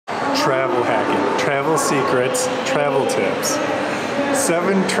travel hacking, travel secrets, travel tips.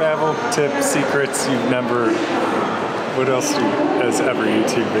 7 travel tip secrets you've never, what else has every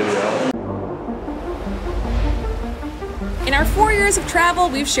YouTube video? In our 4 years of travel,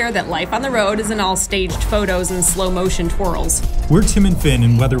 we've shared that life on the road isn't all staged photos and slow motion twirls. We're Tim and Finn,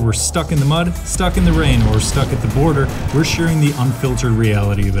 and whether we're stuck in the mud, stuck in the rain, or stuck at the border, we're sharing the unfiltered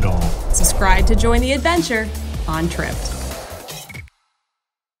reality of it all. Subscribe to join the adventure on Tripped.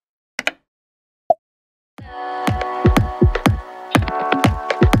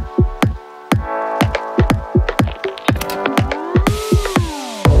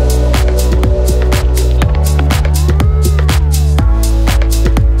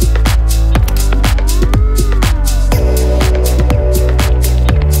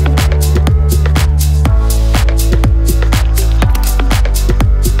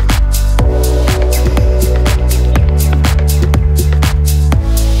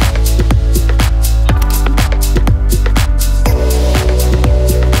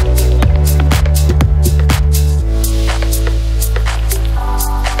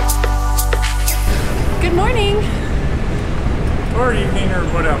 Or evening or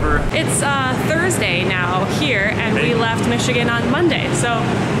whatever. It's Thursday now here, and we left Michigan on Monday, so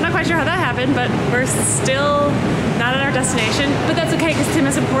I'm not quite sure how that happened, but we're still not at our destination, but that's okay because Tim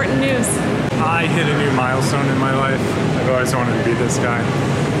has important news. I hit a new milestone in my life. I've always wanted to be this guy.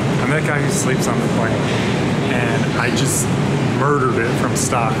 I'm that guy who sleeps on the plane, and I just murdered it from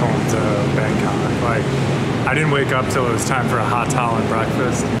Stockholm to Bangkok. Like, I didn't wake up till it was time for a hot towel and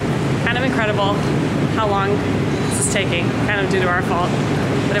breakfast. Kind of incredible how long this is taking, kind of due to our fault.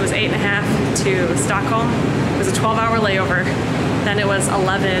 But it was 8.5 to Stockholm. It was a 12-hour layover. Then it was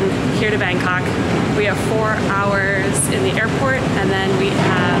 11 here to Bangkok. We have 4 hours in the airport, and then we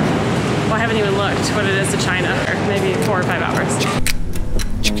have, well, I haven't even looked what it is to China, or maybe 4 or 5 hours.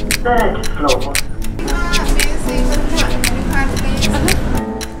 Third floor.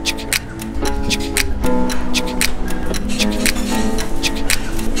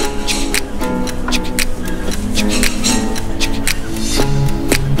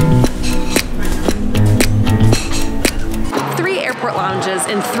 Lounges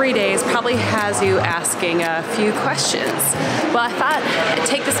in 3 days probably has you asking a few questions. Well, I thought I'd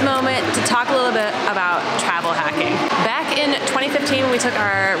take this moment to talk a little bit about travel hacking. Back in 2015, when we took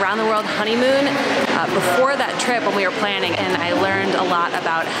our round-the-world honeymoon, before that trip when we were planning, and I learned a lot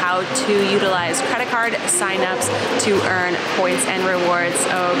about how to utilize credit card signups to earn points and rewards.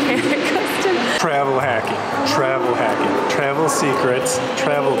 Okay, Kristen. Travel hacking, travel secrets,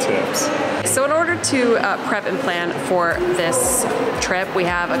 travel tips. So in order to prep and plan for this trip, we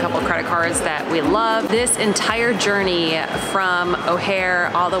have a couple of credit cards that we love. This entire journey from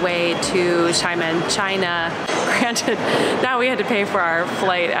O'Hare all the way to Xiamen, China. Granted, now we had to pay for our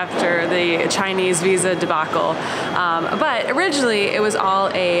flight after the Chinese visa debacle. But originally it was all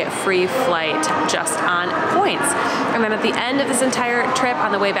a free flight just on points. And then at the end of this entire trip,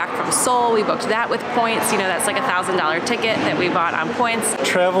 on the way back from Seoul, we booked that with points. You know, that's like a $1,000 ticket that we bought on points.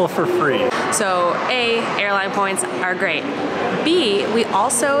 Travel for free. So A, airline points are great. B, we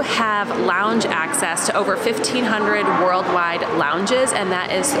also have lounge access to over 1,500 worldwide lounges, and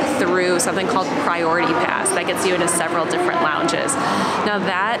that is through something called Priority Pass. That gets you into several different lounges. Now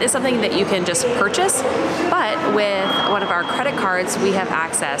that is something that you can just purchase, but with one of our credit cards, we have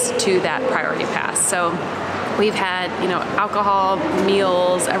access to that Priority Pass. So we've had, you know, alcohol,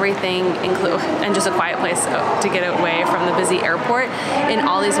 meals, everything include, and just a quiet place to get away from the busy airport in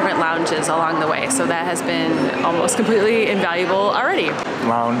all these different lounges along the way. So that has been almost completely invaluable already.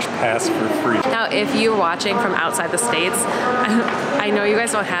 Lounge pass for free. Now, if you're watching from outside the States, I know you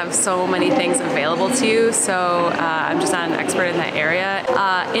guys don't have so many things available to you, so I'm just not an expert in that area.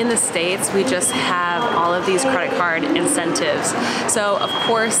 In the States, we just have all of these credit card incentives. So of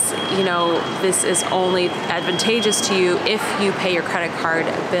course, you know, this is only advantageous to you if you pay your credit card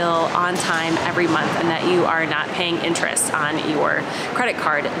bill on time every month and that you are not paying interest on your credit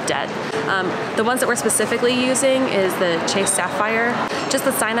card debt. The ones that we're specifically using is the Chase Sapphire. Just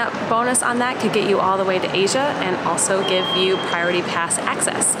the sign up bonus on that could get you all the way to Asia and also give you Priority Pass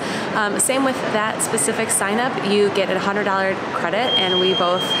access. Same with that specific sign up, you get a $100 credit, and we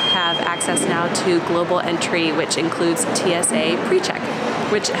both have access now to global entry, which includes TSA PreCheck,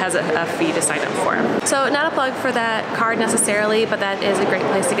 which has a fee to sign up for. So not a plug for that card necessarily, but that is a great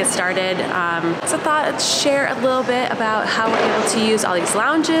place to get started. So I thought I'd share a little bit about how we're able to use all these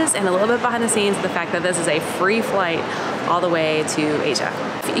lounges and a little bit behind the scenes of the fact that this is a free flight all the way to Asia.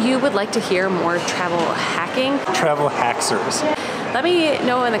 If you would like to hear more travel hacking, travel hacksers, let me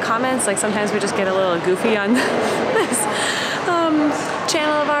know in the comments. Like sometimes we just get a little goofy on this.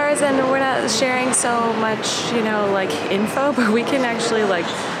 channel of ours and we're not sharing so much, you know, like info, but we can actually like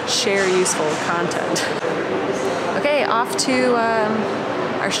share useful content. Okay, off to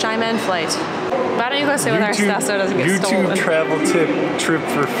our Shyman flight. Why don't you go sit with our stuff so it doesn't get stolen? YouTube travel trip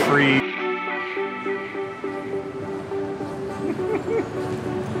for free.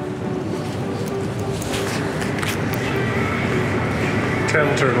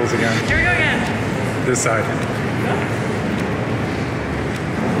 Travel turtles again. Here we go again. This side.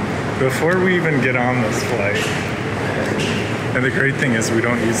 Before we even get on this flight, and the great thing is we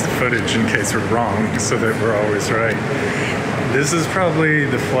don't use the footage in case we're wrong, so that we're always right. This is probably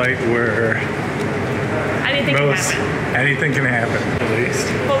the flight where anything can happen, at least.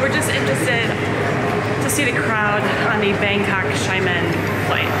 Well, we're just interested to see the crowd on the Bangkok Shyman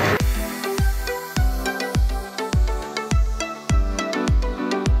flight.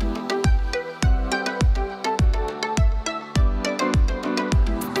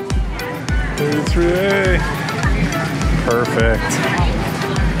 Perfect.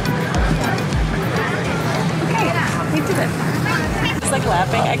 Okay, we did it. It's like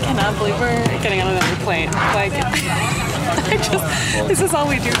laughing. I cannot believe we're getting on another plane. Like, this is all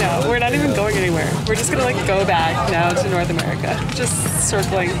we do now. We're not even going anywhere. We're just gonna like go back now to North America. Just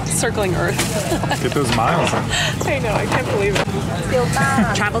circling Earth. Get those miles in. I know, I can't believe it.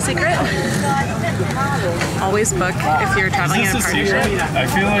 Travel secret? Always book if you're traveling in a partnership. I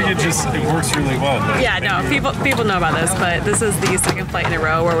feel like it works really well. Yeah, no, people know about this, but this is the second flight in a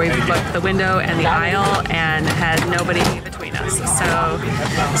row where we've booked the window and the aisle and had nobody between us. So,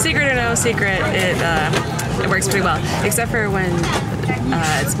 secret or no secret, it works pretty well. Except for when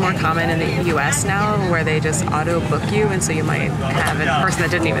it's more common in the US now where they just auto-book you, and so you might have a person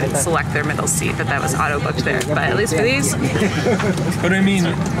that didn't even select their middle seat, but that was auto-booked there. But at least for these... But I mean,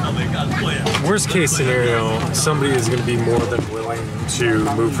 worst case scenario, somebody is going to be more than willing to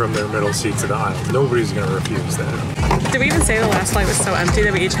move from their middle seat to the aisle. Nobody's going to refuse that. Did we even say the last flight was so empty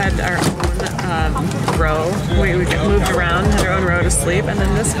that we each had our own row? We moved around, had our own row to sleep, and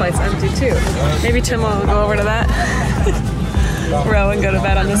then this flight's empty too. Maybe Tim will go over to that row and go to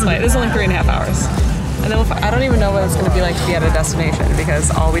bed on this flight. This is only 3.5 hours. And then I don't even know what it's going to be like to be at a destination because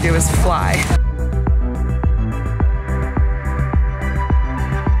all we do is fly.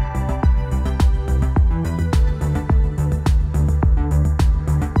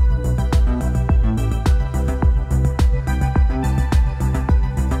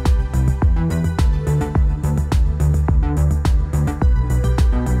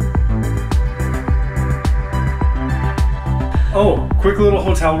 oh, quick little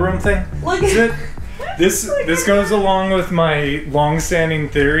hotel room thing. Look at this goes along with my long-standing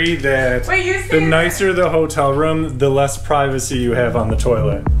theory that the nicer the hotel room, the less privacy you have on the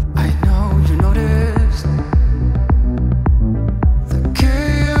toilet.